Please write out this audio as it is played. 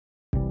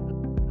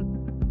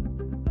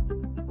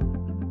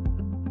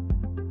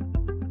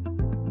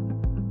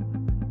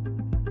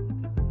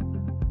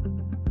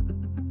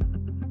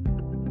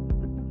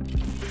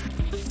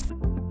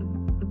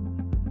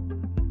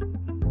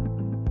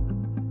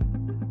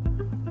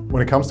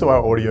When it comes to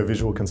our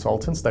audiovisual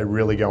consultants, they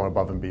really go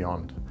above and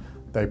beyond.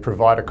 They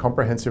provide a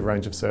comprehensive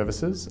range of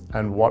services,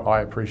 and what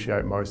I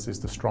appreciate most is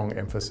the strong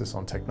emphasis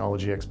on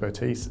technology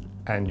expertise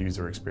and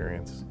user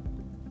experience.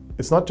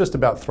 It's not just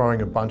about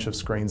throwing a bunch of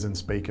screens and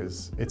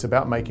speakers, it's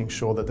about making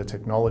sure that the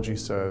technology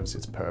serves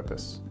its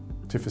purpose,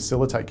 to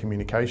facilitate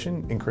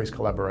communication, increase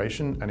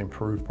collaboration, and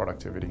improve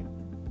productivity.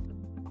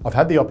 I've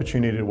had the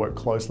opportunity to work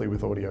closely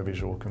with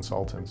audiovisual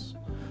consultants,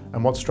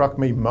 and what struck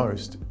me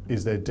most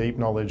is their deep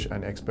knowledge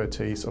and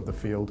expertise of the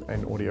field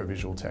and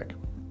audiovisual tech.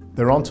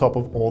 They're on top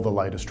of all the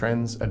latest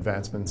trends,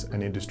 advancements,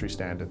 and industry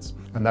standards,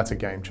 and that's a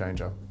game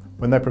changer.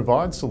 When they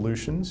provide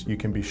solutions, you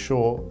can be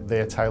sure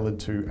they're tailored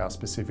to our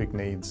specific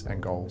needs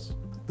and goals.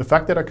 The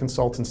fact that our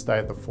consultants stay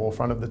at the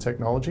forefront of the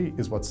technology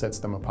is what sets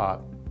them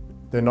apart.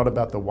 They're not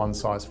about the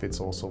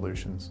one-size-fits-all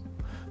solutions.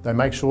 They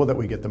make sure that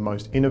we get the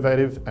most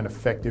innovative and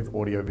effective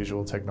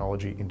audiovisual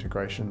technology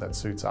integration that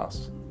suits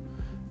us.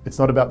 It's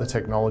not about the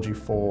technology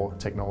for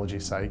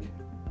technology's sake,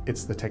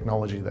 it's the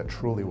technology that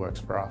truly works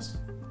for us.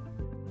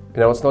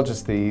 You know, it's not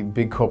just the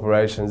big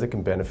corporations that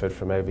can benefit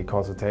from AV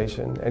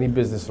consultation. Any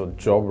business or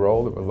job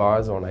role that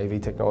relies on AV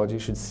technology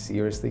should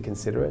seriously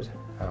consider it.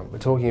 We're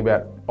talking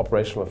about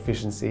operational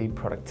efficiency,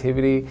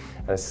 productivity,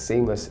 and a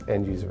seamless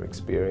end-user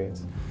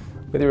experience.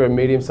 Whether you're a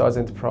medium-sized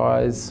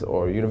enterprise,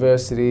 or a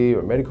university, or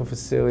a medical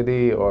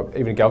facility, or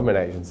even a government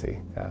agency,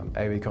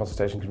 AV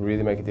consultation can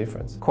really make a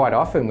difference. Quite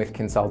often with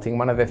consulting,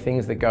 one of the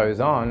things that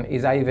goes on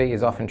is AV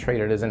is often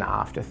treated as an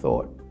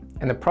afterthought.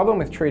 And the problem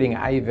with treating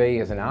AV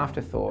as an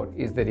afterthought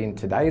is that in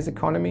today's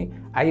economy,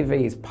 AV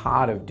is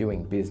part of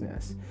doing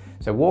business.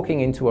 So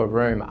walking into a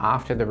room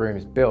after the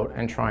room's built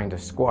and trying to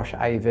squash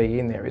AV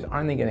in there is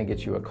only going to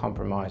get you a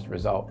compromised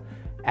result.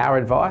 Our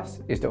advice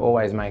is to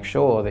always make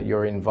sure that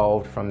you're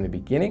involved from the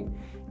beginning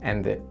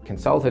and that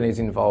consultant is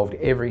involved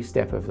every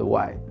step of the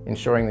way,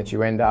 ensuring that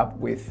you end up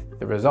with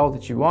the result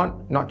that you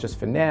want, not just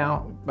for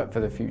now, but for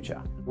the future.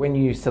 When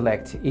you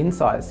select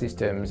InSight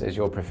Systems as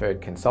your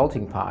preferred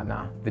consulting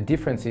partner, the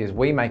difference is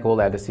we make all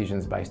our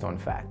decisions based on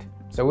fact.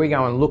 So we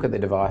go and look at the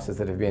devices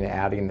that have been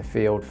out in the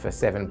field for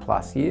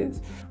 7+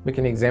 years. We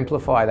can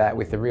exemplify that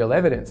with the real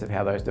evidence of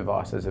how those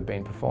devices have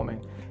been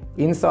performing.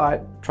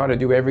 InSight try to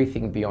do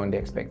everything beyond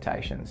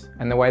expectations.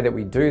 And the way that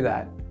we do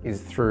that is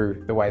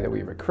through the way that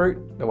we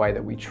recruit, the way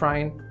that we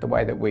train, the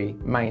way that we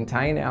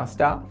maintain our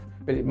staff,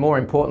 but more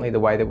importantly, the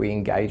way that we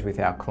engage with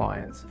our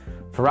clients.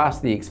 For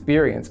us, the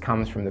experience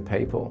comes from the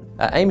people.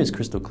 Our aim is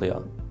crystal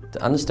clear: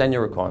 to understand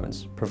your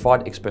requirements,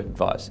 provide expert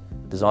advice,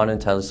 design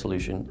and tailor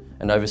solution,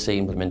 and oversee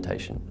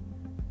implementation.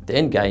 The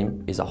end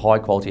game is a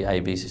high-quality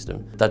AV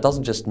system that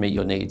doesn't just meet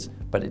your needs,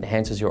 but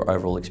enhances your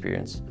overall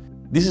experience.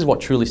 This is what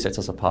truly sets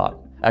us apart.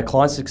 Our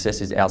client's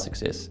success is our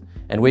success,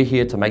 and we're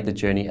here to make the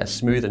journey as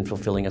smooth and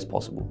fulfilling as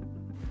possible.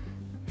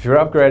 If you're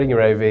upgrading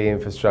your AV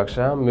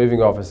infrastructure,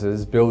 moving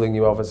offices, building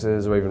new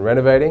offices, or even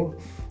renovating,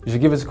 you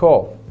should give us a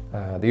call.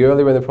 The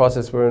earlier in the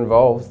process we're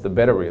involved, the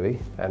better really,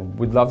 and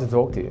we'd love to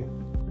talk to you.